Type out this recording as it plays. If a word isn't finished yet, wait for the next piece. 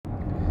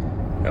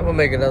I'm gonna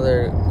make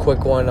another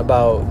quick one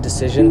about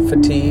decision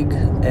fatigue,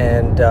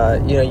 and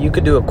you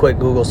could do a quick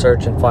Google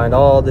search and find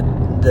all the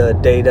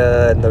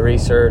data and the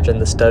research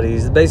and the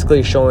studies,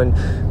 basically showing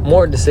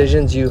more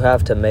decisions you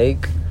have to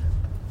make,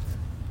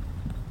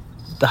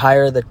 the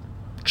higher the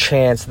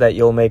chance that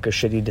you'll make a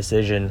shitty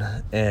decision.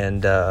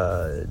 And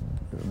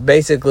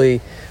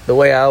basically, the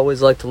way I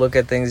always like to look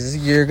at things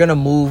is you're gonna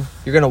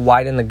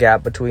widen the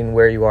gap between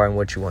where you are and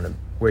where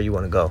you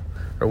want to go,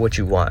 or what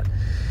you want.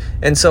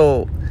 And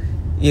so,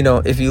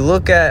 if you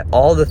look at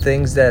all the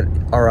things that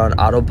are on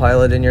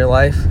autopilot in your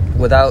life,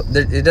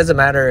 it doesn't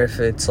matter if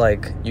it's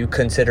like you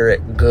consider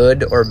it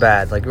good or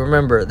bad. Like,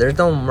 remember, there's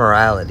no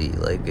morality.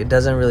 Like, it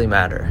doesn't really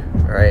matter,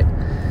 right?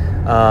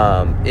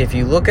 If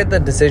you look at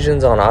the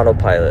decisions on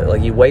autopilot,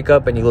 like you wake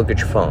up and you look at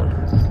your phone,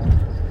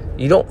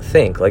 you don't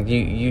think. Like,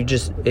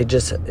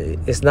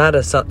 it's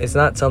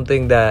not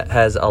something that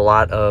has a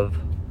lot of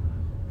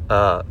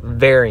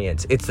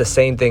variance. It's the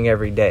same thing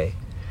every day,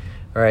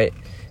 right?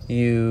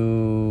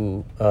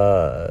 You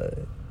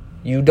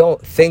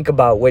don't think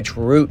about which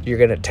route you're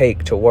going to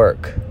take to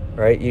work,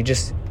 right? You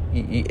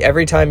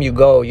every time you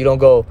go, you don't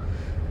go,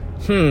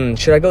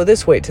 should I go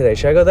this way today?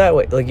 Should I go that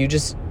way? Like, you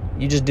just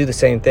do the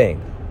same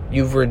thing.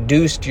 You've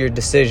reduced your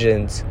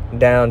decisions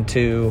down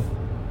to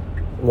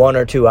one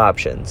or two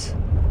options,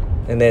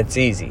 and it's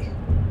easy.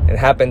 It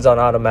happens on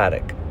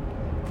automatic,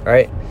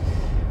 right?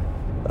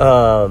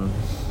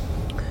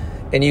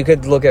 And you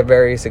could look at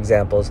various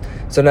examples.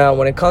 So now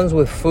when it comes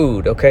with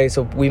food, okay,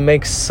 so we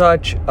make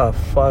such a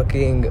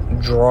fucking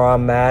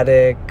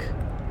dramatic,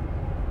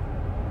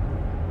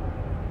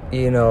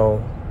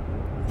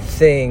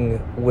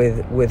 thing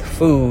with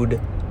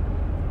food,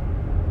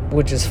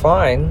 which is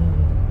fine.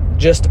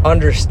 Just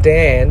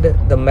understand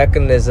the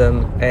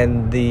mechanism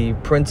and the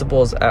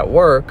principles at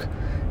work,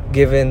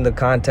 given the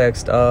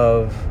context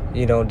of,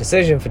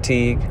 decision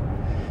fatigue.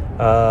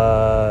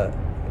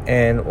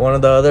 And one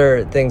of the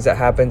other things that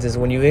happens is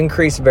when you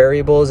increase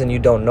variables and you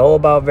don't know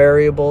about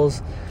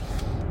variables,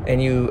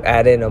 and you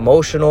add in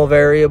emotional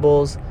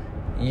variables,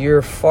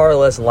 you're far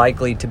less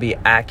likely to be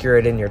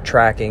accurate in your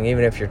tracking,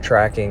 even if you're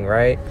tracking,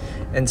 right?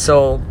 And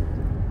so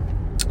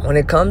when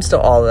it comes to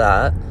all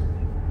that,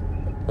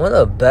 one of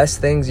the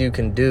best things you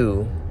can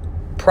do,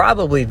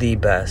 probably the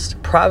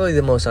best, probably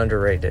the most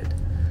underrated,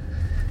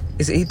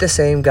 is eat the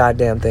same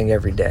goddamn thing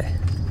every day,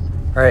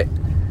 right?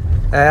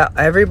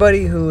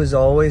 Everybody who is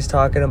always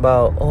talking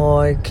about,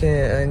 I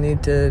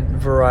need to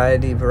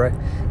variety.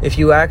 If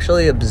you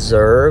actually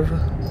observe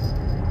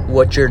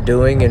what you're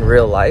doing in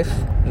real life,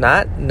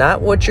 not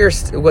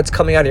what's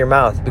coming out of your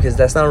mouth, because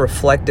that's not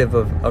reflective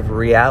of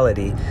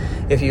reality.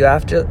 If you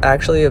have to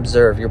actually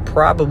observe, you're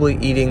probably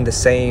eating the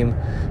same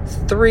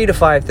 3 to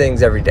 5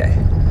 things every day.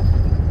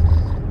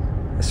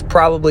 It's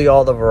probably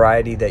all the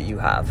variety that you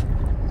have,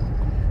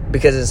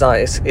 because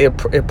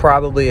it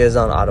probably is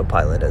on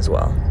autopilot as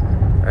well.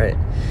 Right?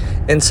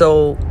 And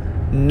so,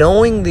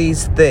 knowing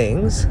these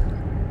things,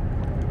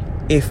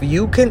 if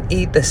you can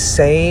eat the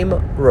same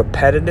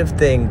repetitive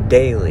thing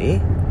daily,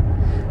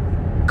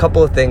 a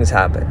couple of things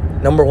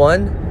happen. Number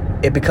one,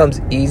 it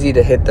becomes easy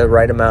to hit the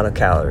right amount of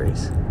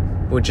calories,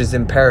 which is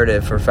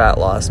imperative for fat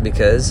loss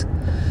because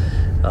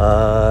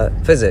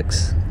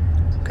physics.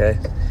 Okay?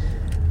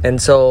 And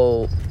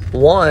so,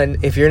 one,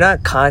 if you're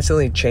not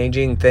constantly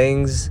changing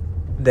things,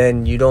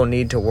 then you don't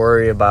need to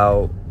worry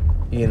about,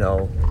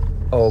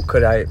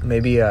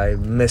 maybe I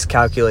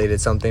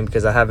miscalculated something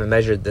because I haven't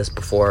measured this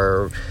before.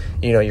 Or,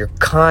 you're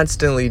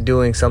constantly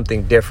doing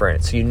something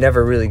different, so you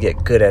never really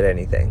get good at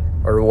anything,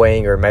 or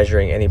weighing or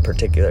measuring any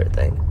particular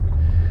thing.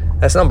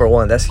 That's number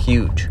one. That's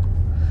huge.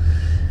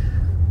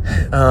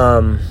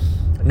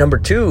 Number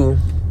two,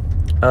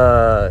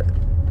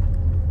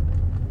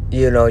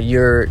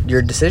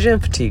 your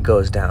decision fatigue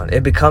goes down.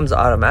 It becomes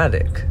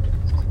automatic,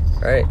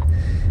 right?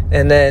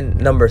 And then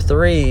number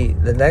three,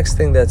 the next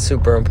thing that's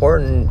super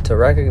important to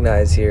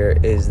recognize here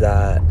is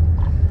that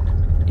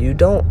you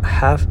don't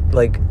have,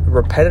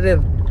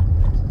 repetitive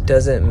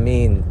doesn't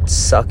mean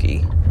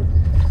sucky,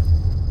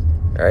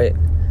 right?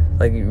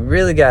 Like, you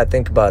really gotta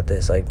think about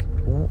this. If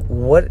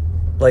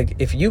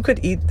you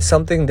could eat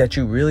something that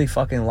you really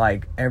fucking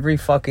like every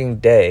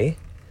fucking day,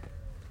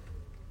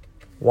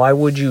 why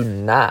would you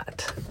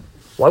not?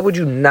 Why would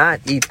you not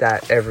eat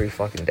that every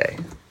fucking day?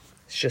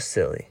 It's just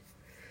silly.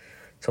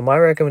 So my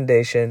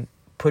recommendation,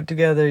 put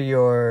together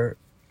your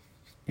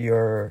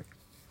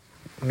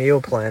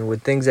meal plan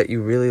with things that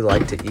you really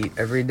like to eat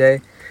every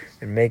day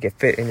and make it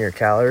fit in your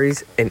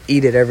calories, and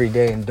eat it every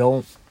day, and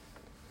don't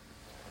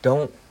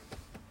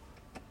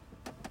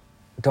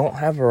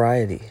have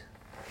variety.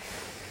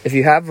 If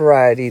you have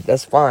variety,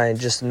 that's fine.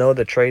 Just know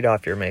the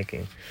trade-off you're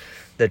making.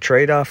 The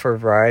trade-off for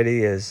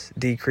variety is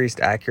decreased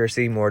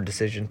accuracy, more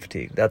decision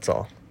fatigue. That's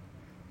all.